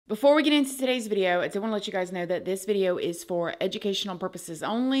Before we get into today's video, I do want to let you guys know that this video is for educational purposes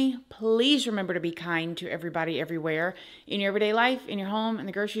only. Please remember to be kind to everybody everywhere in your everyday life, in your home, in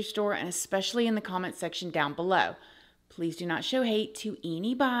the grocery store, and especially in the comment section down below. Please do not show hate to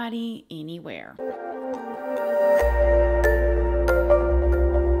anybody, anywhere.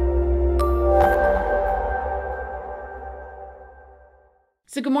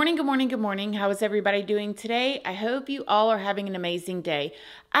 So good morning, good morning, good morning. How is everybody doing today? I hope you all are having an amazing day.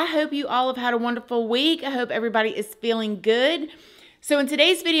 I hope you all have had a wonderful week. I hope everybody is feeling good. So in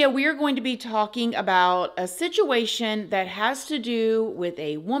today's video, we are going to be talking about a situation that has to do with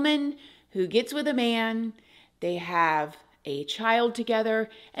a woman who gets with a man. They have a child together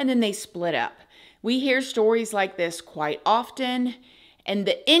and then they split up. We hear stories like this quite often. And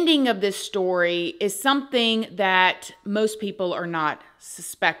the ending of this story is something that most people are not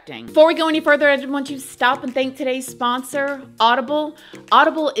suspecting. Before we go any further, I just want to stop and thank today's sponsor, Audible.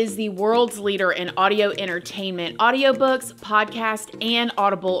 Audible is the world's leader in audio entertainment, audiobooks, podcasts, and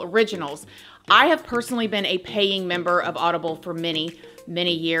Audible originals. I have personally been a paying member of Audible for many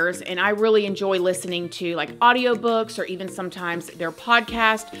years, and I really enjoy listening to like audiobooks or even sometimes their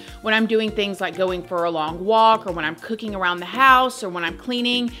podcast when I'm doing things like going for a long walk, or when I'm cooking around the house, or when I'm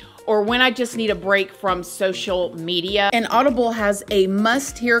cleaning, or when I just need a break from social media. And Audible has a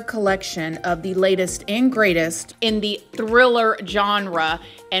must-hear collection of the latest and greatest in the thriller genre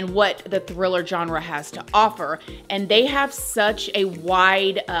and what the thriller genre has to offer. And they have such a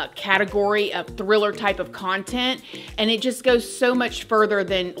wide category of thriller type of content, and it just goes so much further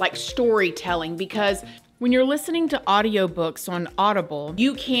than like storytelling, because when you're listening to audiobooks on Audible,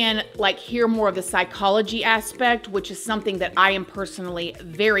 you can like hear more of the psychology aspect, which is something that I am personally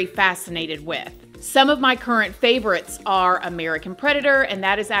very fascinated with. Some of my current favorites are American Predator, and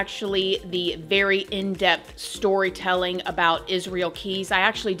that is actually the very in-depth storytelling about Israel Keyes. I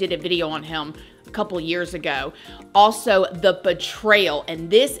actually did a video on him a couple years ago. Also, The Betrayal, and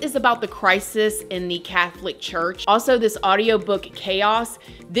this is about the crisis in the Catholic Church. Also, this audiobook Chaos,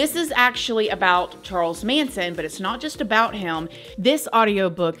 this is actually about Charles Manson, but it's not just about him. This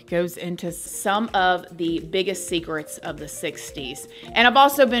audiobook goes into some of the biggest secrets of the 60s. And I've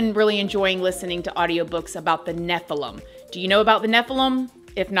also been really enjoying listening to audiobooks about the Nephilim. Do you know about the Nephilim?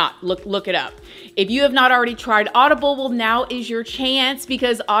 If not, look it up. If you have not already tried Audible, well, now is your chance,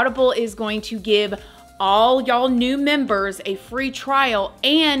 because Audible is going to give all y'all new members a free trial,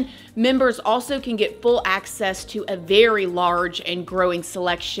 and members also can get full access to a very large and growing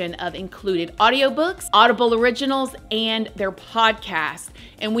selection of included audiobooks, Audible originals, and their podcast.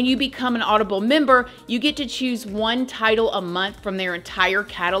 And when you become an Audible member, you get to choose one title a month from their entire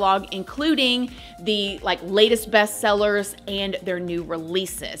catalog, including the latest bestsellers and their new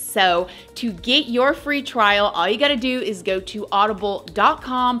releases. So to get your free trial, all you got to do is go to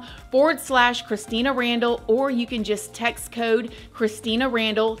audible.com/Christina Randall, or you can just text code Christina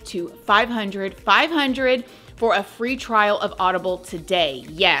Randall to 500 for a free trial of Audible today.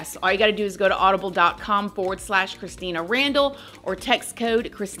 Yes, all you got to do is go to audible.com/Christina Randall, or text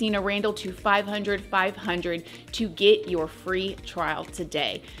code Christina Randall to 500 to get your free trial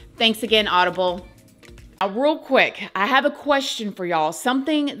today. Thanks again, Audible. Now, real quick, I have a question for y'all,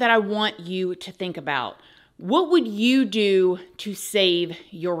 something that I want you to think about. What would you do to save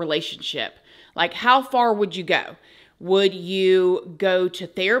your relationship? Like, how far would you go? Would you go to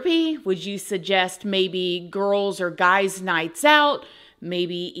therapy? Would you suggest maybe girls or guys nights out?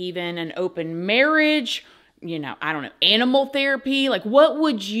 Maybe even an open marriage? You know, I don't know, animal therapy? Like, what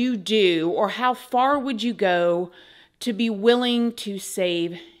would you do, or how far would you go to be willing to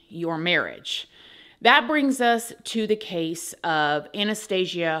save your marriage? That brings us to the case of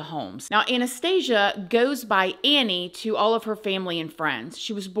Annastasia Holmes. Now, Annastasia goes by Annie to all of her family and friends.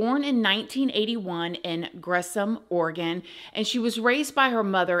 She was born in 1981 in Gresham, Oregon, and she was raised by her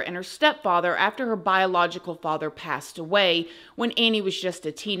mother and her stepfather after her biological father passed away when Annie was just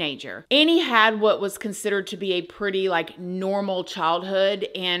a teenager. Annie had what was considered to be a pretty normal childhood,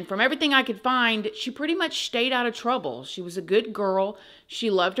 and from everything I could find, she pretty much stayed out of trouble. She was a good girl. She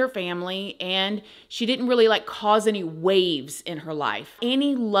loved her family, and she didn't really cause any waves in her life.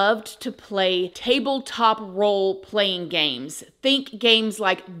 Annie loved to play tabletop role-playing games. Think games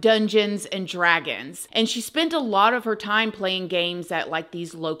like Dungeons and Dragons. And she spent a lot of her time playing games at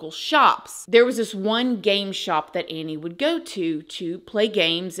these local shops. There was this one game shop that Annie would go to play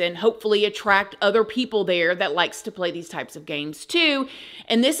games and hopefully attract other people there that likes to play these types of games too.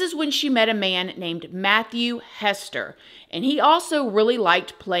 And this is when she met a man named Matthew Hester. And he also really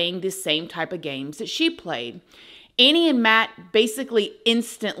liked playing the same type of games that she played. Annie and Matt basically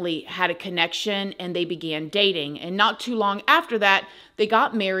instantly had a connection and they began dating. And not too long after that, they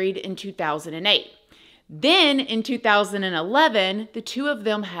got married in 2008. Then in 2011, the two of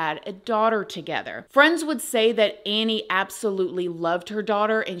them had a daughter together. Friends would say that Annie absolutely loved her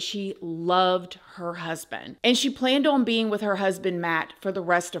daughter and she loved her husband. And she planned on being with her husband, Matt, for the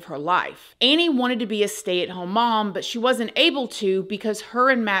rest of her life. Annie wanted to be a stay-at-home mom, but she wasn't able to because her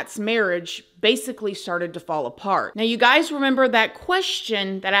and Matt's marriage basically started to fall apart. Now, you guys remember that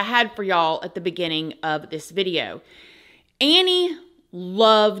question that I had for y'all at the beginning of this video. Annie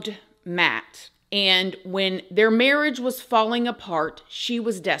loved Matt. And when their marriage was falling apart, she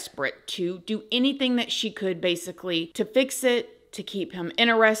was desperate to do anything that she could basically to fix it, to keep him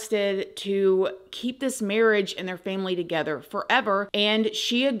interested, to keep this marriage and their family together forever. And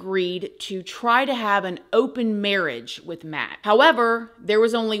she agreed to try to have an open marriage with Matt. However, there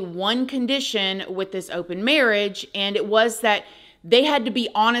was only one condition with this open marriage, and it was that they had to be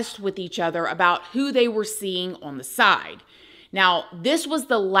honest with each other about who they were seeing on the side. Now, this was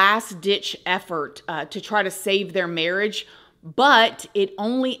the last-ditch effort to try to save their marriage, but it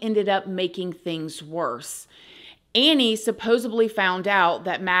only ended up making things worse. Annie supposedly found out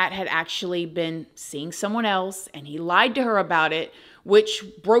that Matt had actually been seeing someone else, and he lied to her about it, which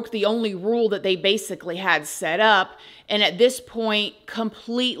broke the only rule that they basically had set up, and at this point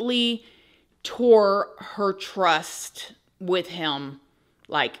completely tore her trust with him,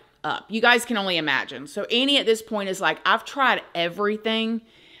 like, up. You guys can only imagine. So Annie at this point is like, I've tried everything.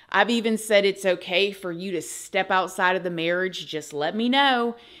 I've even said it's okay for you to step outside of the marriage. Just let me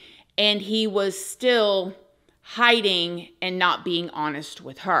know. And he was still hiding and not being honest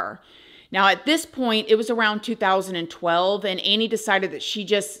with her. Now at this point, it was around 2012, and Annie decided that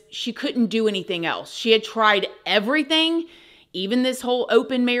she couldn't do anything else. She had tried everything, even this whole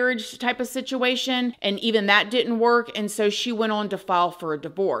open marriage type of situation, and even that didn't work, and so she went on to file for a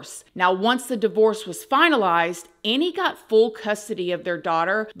divorce. Now, once the divorce was finalized, Annie got full custody of their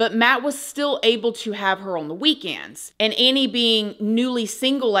daughter, but Matt was still able to have her on the weekends. And Annie, being newly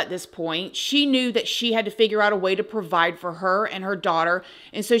single at this point, she knew that she had to figure out a way to provide for her and her daughter,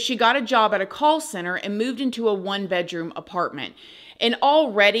 and so she got a job at a call center and moved into a one-bedroom apartment. And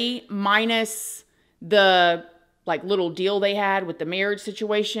already, minus the little deal they had with the marriage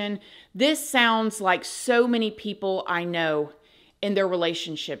situation, this sounds like so many people I know in their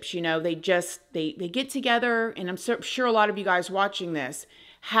relationships. You know, they get together, and I'm sure a lot of you guys watching this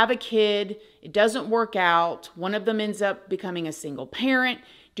have a kid, it doesn't work out, one of them ends up becoming a single parent,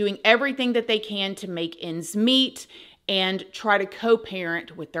 doing everything that they can to make ends meet and try to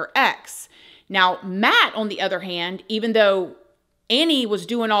co-parent with their ex. Now, Matt, on the other hand, even though Annie was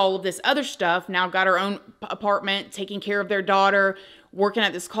doing all of this other stuff, now got her own apartment, taking care of their daughter, working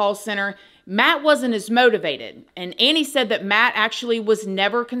at this call center, Matt wasn't as motivated. And Annie said that Matt actually was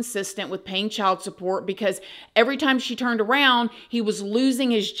never consistent with paying child support because every time she turned around, he was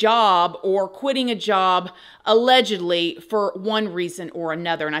losing his job or quitting a job, allegedly, for one reason or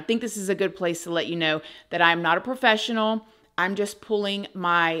another. And I think this is a good place to let you know that I'm not a professional. I'm just pulling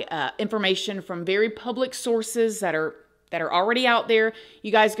my information from very public sources that are already out there.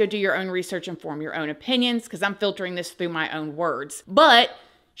 You guys go do your own research and form your own opinions, because I'm filtering this through my own words. But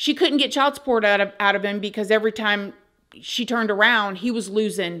she couldn't get child support out of him because every time she turned around, he was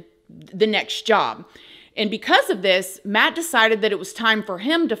losing the next job. And because of this, Matt decided that it was time for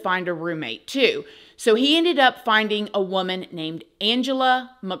him to find a roommate too. So he ended up finding a woman named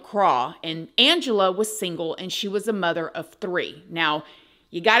Angela McCraw. And Angela was single and she was a mother of 3. Now,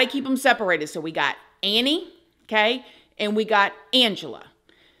 you got to keep them separated. So we got Annie, okay? And we got Angela.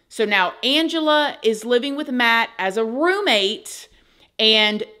 So now Angela is living with Matt as a roommate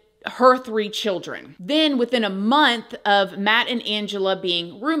and her 3 children. Then within a month of Matt and Angela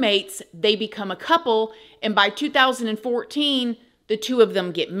being roommates, they become a couple. And by 2014, the two of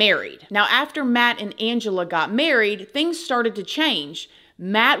them get married. Now, after Matt and Angela got married, things started to change.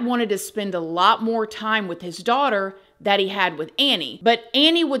 Matt wanted to spend a lot more time with his daughter that he had with Annie. But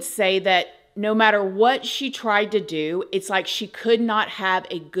Annie would say that no matter what she tried to do, it's like she could not have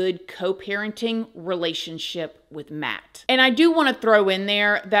a good co-parenting relationship with Matt. And I do want to throw in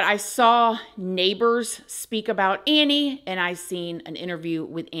there that I saw neighbors speak about Annie, and I seen an interview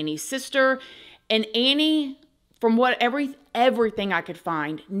with Annie's sister. And Annie, from what everything I could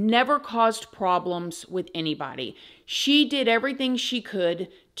find, never caused problems with anybody. She did everything she could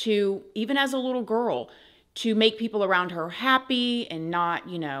to, even as a little girl, to make people around her happy and not,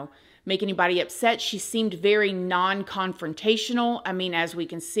 make anybody upset. She seemed very non-confrontational. I mean, as we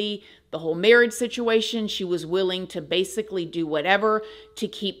can see, the whole marriage situation, she was willing to basically do whatever to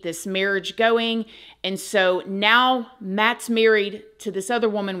keep this marriage going. And so now Matt's married to this other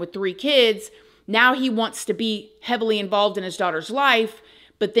woman with 3 kids. Now he wants to be heavily involved in his daughter's life,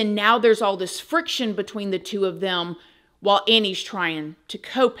 but then now there's all this friction between the two of them while Annie's trying to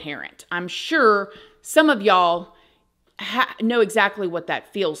co-parent. I'm sure some of y'all know exactly what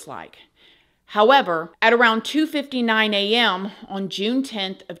that feels like. However, at around 2:59 a.m. on June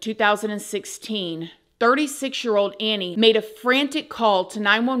 10th of 2016, 36-year-old Annie made a frantic call to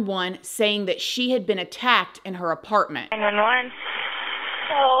 911 saying that she had been attacked in her apartment. 911.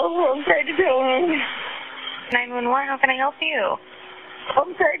 Oh, I'm trying to kill me. 911, how can I help you?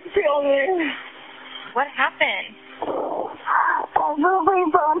 I'm trying to kill me. What happened? I'm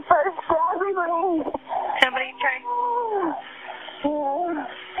moving from first everything. Somebody tried.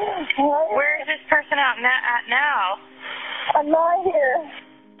 Where is this person at now? I'm not here.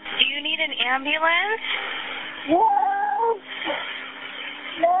 Do you need an ambulance? Yes.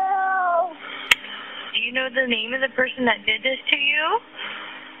 No. Do you know the name of the person that did this to you?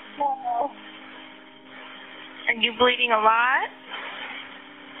 No. Are you bleeding a lot?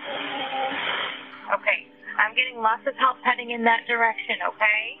 Okay. I'm getting lots of help heading in that direction,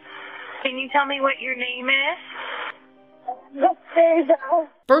 okay? Can you tell me what your name is?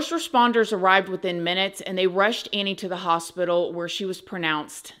 First responders arrived within minutes and they rushed Annie to the hospital where she was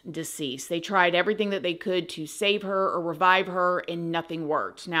pronounced deceased. They tried everything that they could to save her or revive her and nothing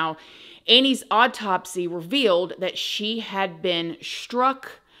worked. Now, Annie's autopsy revealed that she had been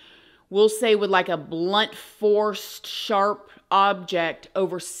struck, we'll say with like a blunt force sharp object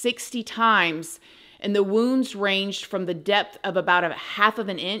over 60 times, and the wounds ranged from the depth of about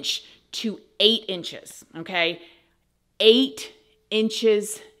 1/2 inch to 8 inches, okay? 8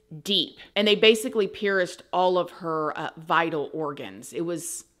 inches deep. And they basically pierced all of her vital organs. It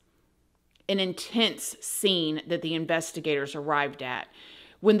was an intense scene that the investigators arrived at.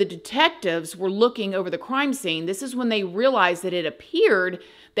 When the detectives were looking over the crime scene, this is when they realized that it appeared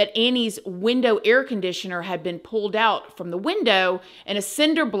that Annie's window air conditioner had been pulled out from the window and a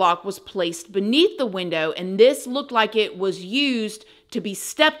cinder block was placed beneath the window, and this looked like it was used to be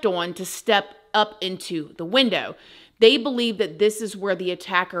stepped on to step up into the window. They believe that this is where the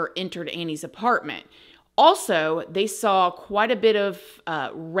attacker entered Annie's apartment. Also, they saw quite a bit of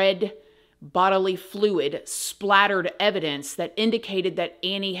red bodily fluid splattered evidence that indicated that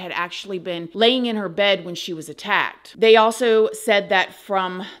Annie had actually been laying in her bed when she was attacked. They also said that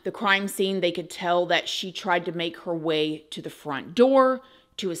from the crime scene, they could tell that she tried to make her way to the front door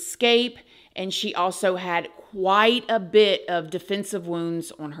to escape, and she also had quite a bit of defensive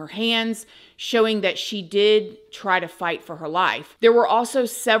wounds on her hands, showing that she did try to fight for her life. There were also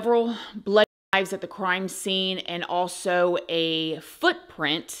several blood knives at the crime scene and also a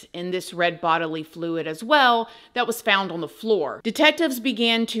footprint in this red bodily fluid as well that was found on the floor. Detectives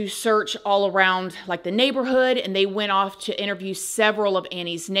began to search all around like the neighborhood, and they went off to interview several of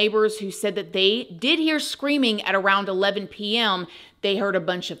Annie's neighbors who said that they did hear screaming at around 11 p.m. They heard a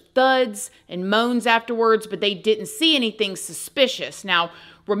bunch of thuds and moans afterwards, but they didn't see anything suspicious. Now,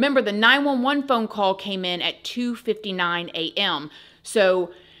 remember, the 911 phone call came in at 2:59 a.m.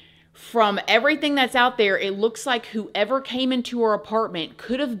 So from everything that's out there, it looks like whoever came into her apartment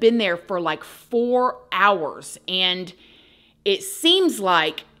could have been there for like 4 hours. And it seems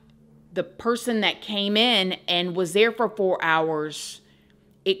like the person that came in and was there for 4 hours,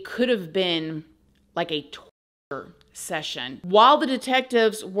 it could have been like a torture session. While the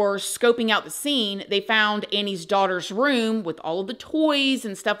detectives were scoping out the scene, they found Annie's daughter's room with all of the toys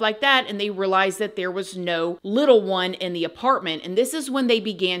and stuff like that, and they realized that there was no little one in the apartment. And this is when they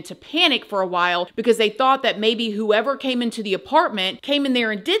began to panic for a while because they thought that maybe whoever came into the apartment came in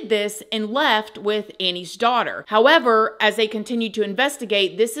there and did this and left with Annie's daughter. However, as they continued to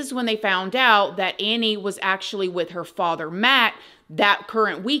investigate, this is when they found out that Annie was actually with her father, Matt, that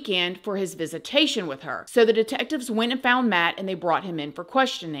current weekend for his visitation with her. So the detectives went and found Matt and they brought him in for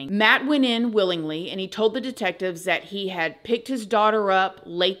questioning. Matt went in willingly and he told the detectives that he had picked his daughter up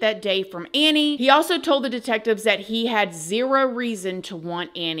late that day from Annie. He also told the detectives that he had zero reason to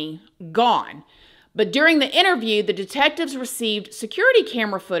want Annie gone. But during the interview, the detectives received security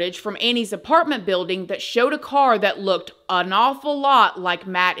camera footage from Annie's apartment building that showed a car that looked an awful lot like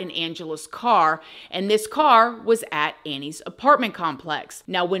Matt and Angela's car, and this car was at Annie's apartment complex.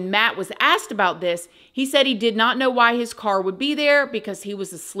 Now, when Matt was asked about this, he said he did not know why his car would be there because he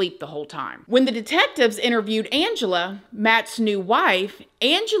was asleep the whole time. When the detectives interviewed Angela, Matt's new wife,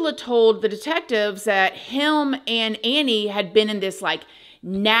 Angela told the detectives that him and Annie had been in this like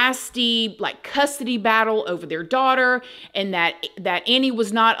nasty like custody battle over their daughter, and that Annie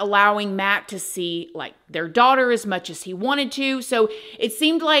was not allowing Matt to see like their daughter as much as he wanted to. So it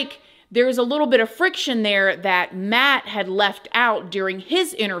seemed like there was a little bit of friction there that Matt had left out during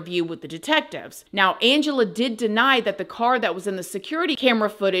his interview with the detectives. Now, Angela did deny that the car that was in the security camera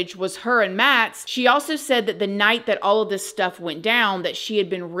footage was her and Matt's. She also said that the night that all of this stuff went down, that she had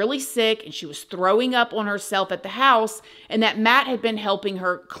been really sick and she was throwing up on herself at the house, and that Matt had been helping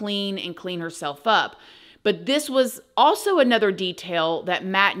her clean herself up. But this was also another detail that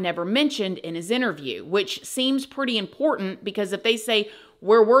Matt never mentioned in his interview, which seems pretty important, because if they say,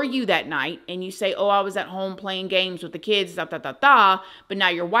 "Where were you that night?" and you say, "Oh, I was at home playing games with the kids, but now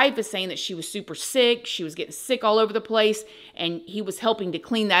your wife is saying that she was super sick, she was getting sick all over the place, and he was helping to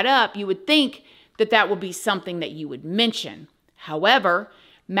clean that up," you would think that that would be something that you would mention. However,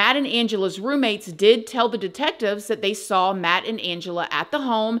 Matt and Angela's roommates did tell the detectives that they saw Matt and Angela at the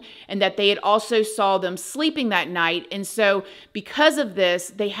home, and that they had also saw them sleeping that night. And so because of this,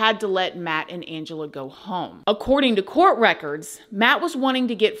 they had to let Matt and Angela go home. According to court records, Matt was wanting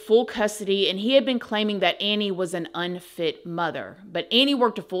to get full custody, and he had been claiming that Annie was an unfit mother. But Annie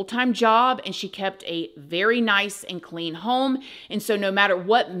worked a full-time job, and she kept a very nice and clean home. And so no matter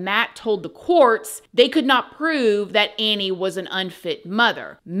what Matt told the courts, they could not prove that Annie was an unfit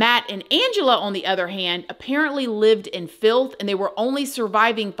mother. Matt and Angela, on the other hand, apparently lived in filth, and they were only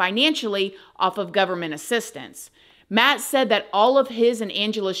surviving financially off of government assistance. Matt said that all of his and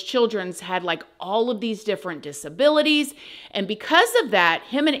Angela's children had like all of these different disabilities, and because of that,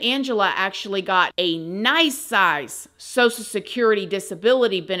 him and Angela actually got a nice size Social Security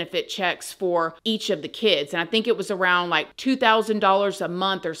disability benefit checks for each of the kids, and I think it was around like $2,000 a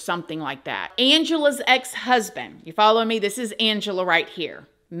month or something like that. Angela's ex-husband, you follow me? This is Angela right here,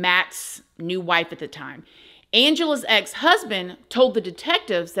 Matt's new wife at the time. Angela's ex-husband told the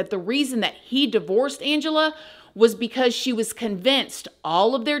detectives that the reason that he divorced Angela was because she was convinced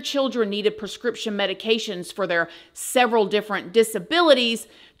all of their children needed prescription medications for their several different disabilities,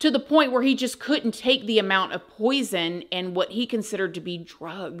 to the point where he just couldn't take the amount of poison and what he considered to be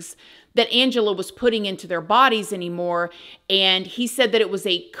drugs that Angela was putting into their bodies anymore. And he said that it was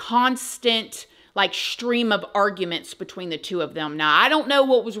a constant like stream of arguments between the two of them. Now, I don't know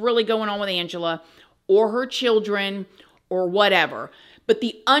what was really going on with Angela or her children or whatever, but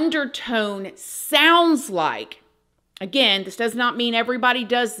the undertone sounds like, again, this does not mean everybody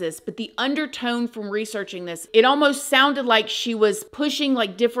does this, but the undertone from researching this, it almost sounded like she was pushing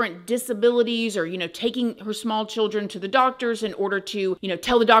like different disabilities, or, taking her small children to the doctors in order to,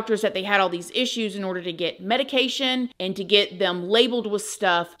 tell the doctors that they had all these issues in order to get medication and to get them labeled with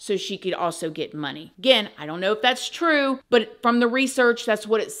stuff so she could also get money. Again, I don't know if that's true, but from the research, that's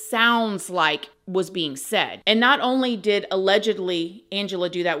what it sounds like was being said. And not only did allegedly Angela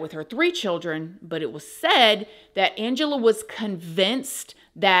do that with her 3 children, but it was said that Angela was convinced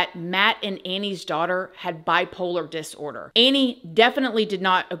that Matt and Annie's daughter had bipolar disorder. Annie definitely did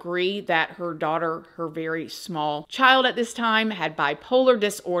not agree that her daughter, her very small child at this time, had bipolar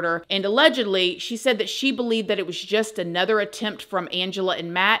disorder. And allegedly, she said that she believed that it was just another attempt from Angela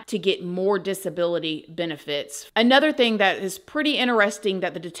and Matt to get more disability benefits. Another thing that is pretty interesting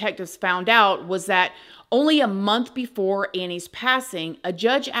that the detectives found out was that only a month before Annie's passing, a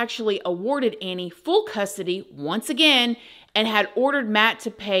judge actually awarded Annie full custody once again, and had ordered Matt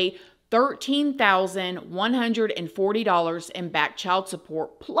to pay $13,140 in back child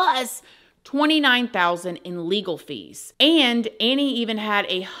support, plus $29,000 in legal fees. And Annie even had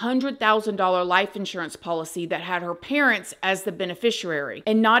a $100,000 life insurance policy that had her parents as the beneficiary.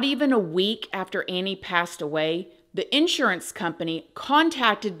 And not even a week after Annie passed away, the insurance company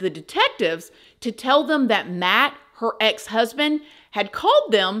contacted the detectives to tell them that Matt, her ex-husband, had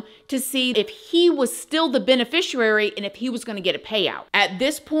called them to see if he was still the beneficiary and if he was going to get a payout. At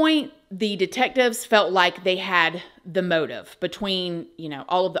this point, the detectives felt like they had the motive between,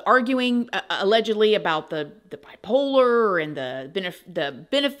 all of the arguing allegedly about the bipolar and the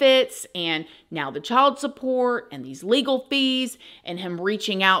benefits, and now the child support and these legal fees, and him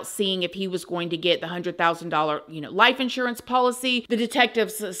reaching out, seeing if he was going to get the $100,000, life insurance policy. The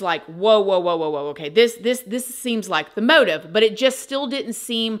detectives is like, whoa, okay, this seems like the motive, but it just still didn't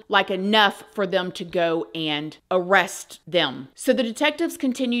seem like enough for them to go and arrest them. So the detectives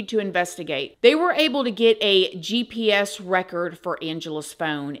continued to investigate. They were able to get a GPS record for Angela's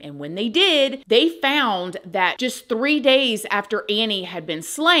phone, and when they did, they found that just 3 days after Annie had been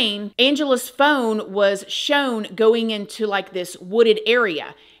slain, Angela's phone was shown going into like this wooded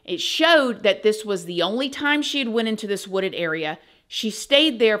area. It showed that this was the only time she had went into this wooded area. She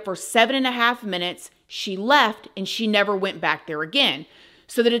stayed there for 7.5 minutes. She left and she never went back there again.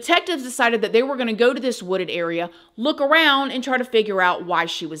 So the detectives decided that they were going to go to this wooded area, look around, and try to figure out why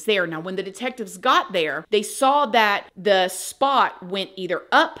she was there. Now, when the detectives got there, they saw that the spot went either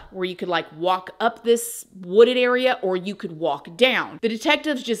up, where you could like walk up this wooded area, or you could walk down. The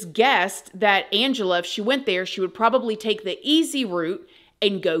detectives just guessed that Angela, if she went there, she would probably take the easy route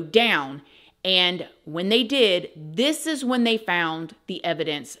and go down. And when they did, this is when they found the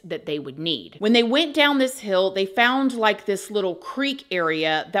evidence that they would need. When they went down this hill, they found like this little creek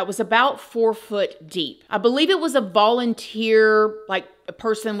area that was about 4 foot deep. I believe it was a volunteer, like a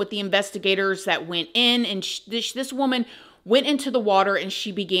person with the investigators that went in, and this woman went into the water and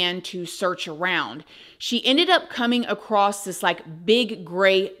she began to search around. She ended up coming across this like big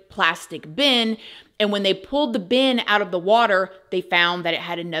gray plastic bin. And when they pulled the bin out of the water, they found that it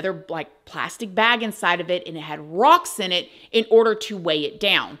had another like plastic bag inside of it, and it had rocks in it in order to weigh it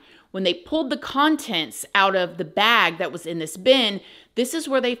down. When they pulled the contents out of the bag that was in this bin, this is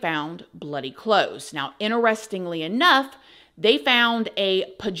where they found bloody clothes. Now, interestingly enough, they found a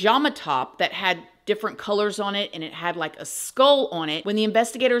pajama top that had different colors on it, and it had like a skull on it. When the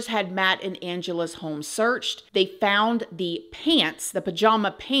investigators had Matt and Angela's home searched, they found the pants, the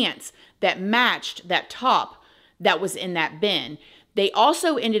pajama pants that matched that top that was in that bin. They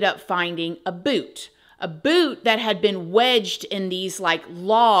also ended up finding a boot that had been wedged in these like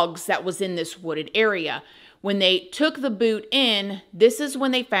logs that was in this wooded area. When they took the boot in, this is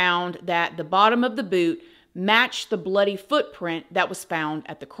when they found that the bottom of the boot matched the bloody footprint that was found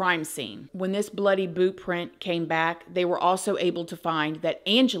at the crime scene. When this bloody boot print came back, they were also able to find that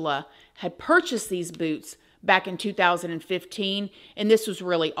Angela had purchased these boots back in 2015, and this was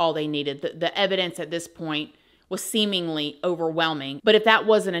really all they needed. The evidence at this point was seemingly overwhelming. But if that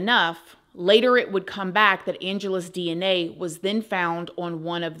wasn't enough, later it would come back that Angela's DNA was then found on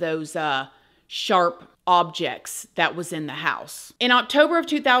one of those sharp objects that was in the house. In October of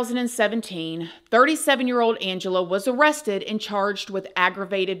 2017, 37-year-old Angela was arrested and charged with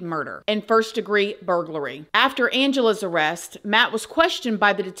aggravated murder and first-degree burglary. After Angela's arrest, Matt was questioned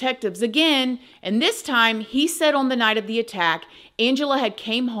by the detectives again, and this time he said on the night of the attack, Angela had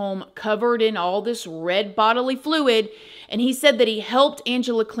came home covered in all this red bodily fluid, and he said that he helped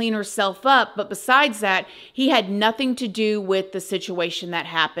Angela clean herself up, but besides that, he had nothing to do with the situation that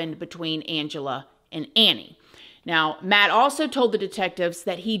happened between Angela and Annie. Now, Matt also told the detectives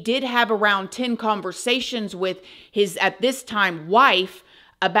that he did have around 10 conversations with his, at this time, wife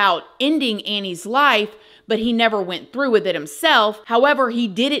about ending Annie's life, but he never went through with it himself. However, he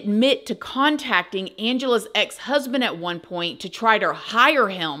did admit to contacting Angela's ex-husband at one point to try to hire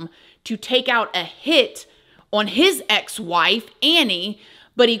him to take out a hit on his ex-wife, Annie,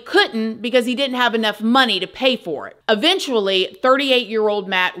 but he couldn't because he didn't have enough money to pay for it. Eventually, 38-year-old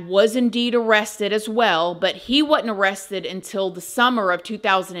Matt was indeed arrested as well, but he wasn't arrested until the summer of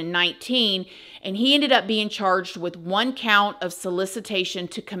 2019, and he ended up being charged with 1 count of solicitation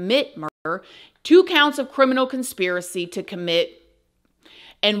to commit murder, 2 counts of criminal conspiracy to commit,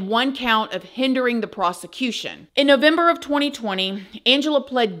 and 1 count of hindering the prosecution. In November of 2020, Angela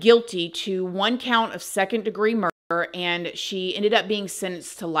pled guilty to 1 count of second-degree murder, and she ended up being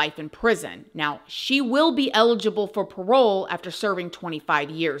sentenced to life in prison. Now, she will be eligible for parole after serving 25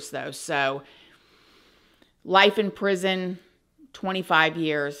 years, though. So, life in prison, 25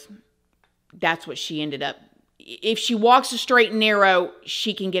 years, that's what she ended up. If she walks a straight and narrow,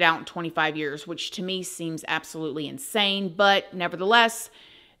 she can get out in 25 years, which to me seems absolutely insane. But nevertheless,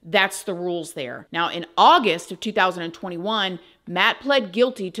 that's the rules there. Now, in August of 2021, Matt pled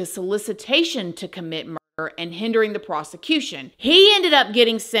guilty to solicitation to commit murder and hindering the prosecution. He ended up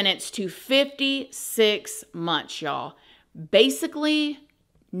getting sentenced to 56 months, y'all. Basically,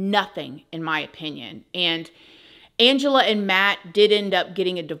 nothing, in my opinion. And Angela and Matt did end up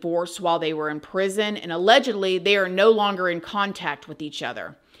getting a divorce while they were in prison, and allegedly they are no longer in contact with each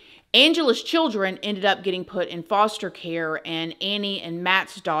other. Angela's children ended up getting put in foster care, and Annie and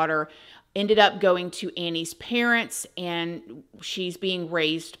Matt's daughter ended up going to Annie's parents, and she's being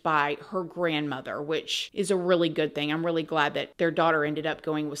raised by her grandmother, which is a really good thing. I'm really glad that their daughter ended up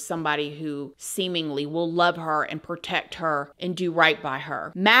going with somebody who seemingly will love her and protect her and do right by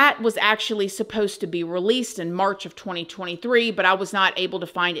her. Matt was actually supposed to be released in March of 2023, but I was not able to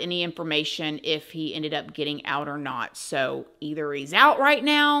find any information if he ended up getting out or not. So either he's out right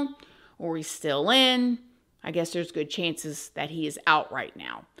now or he's still in. I guess there's good chances that he is out right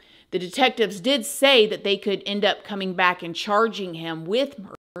now. The detectives did say that they could end up coming back and charging him with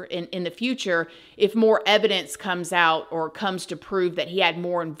murder in the future if more evidence comes out or comes to prove that he had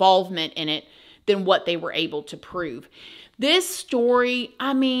more involvement in it than what they were able to prove. This story,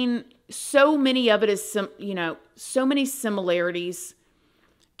 I mean, so many of it is, so many similarities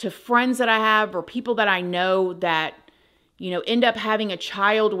to friends that I have or people that I know that, you know, end up having a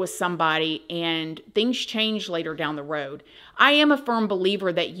child with somebody and things change later down the road. I am a firm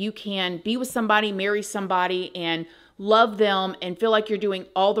believer that you can be with somebody, marry somebody, and love them and feel like you're doing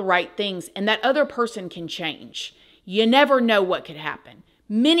all the right things, and that other person can change. You never know what could happen.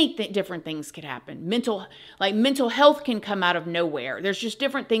 Many different things could happen. Mental health can come out of nowhere. There's just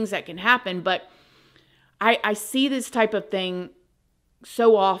different things that can happen, but I see this type of thing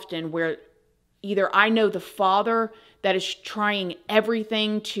so often where either I know the father that is trying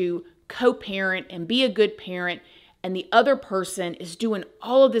everything to co-parent and be a good parent, and the other person is doing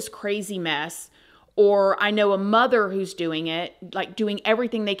all of this crazy mess, or I know a mother who's doing it, like doing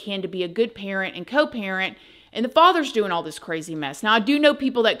everything they can to be a good parent and co-parent, and the father's doing all this crazy mess. Now, I do know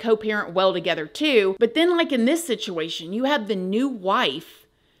people that co-parent well together too, but then like in this situation, you have the new wife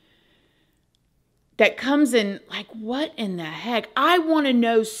that comes in like, what in the heck? I want to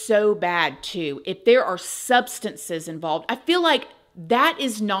know so bad too if there are substances involved. I feel like that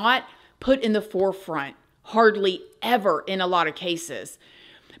is not put in the forefront hardly ever in a lot of cases.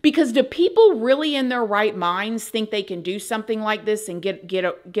 Because do people really in their right minds think they can do something like this and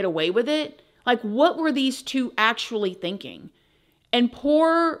get away with it? Like, what were these two actually thinking? And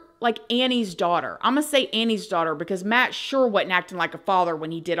poor, like, Annie's daughter. I'm going to say Annie's daughter because Matt sure wasn't acting like a father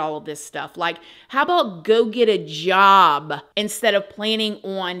when he did all of this stuff. Like, how about go get a job instead of planning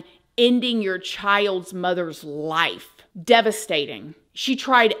on ending your child's mother's life? Devastating. She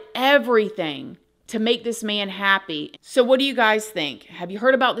tried everything to make this man happy. So what do you guys think? Have you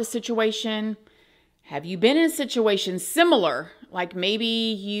heard about this situation? Have you been in a situation similar? Like maybe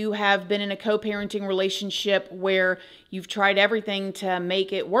you have been in a co-parenting relationship where you've tried everything to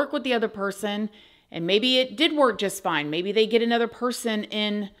make it work with the other person, and maybe it did work just fine. Maybe they get another person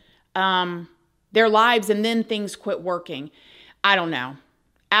in their lives and then things quit working. I don't know.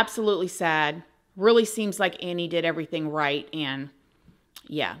 Absolutely sad. Really seems like Annie did everything right, and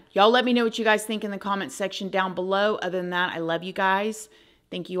yeah, y'all let me know what you guys think in the comment section down below. Other than that, I love you guys.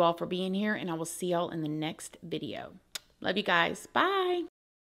 Thank you all for being here, and I will see y'all in the next video. Love you guys. Bye.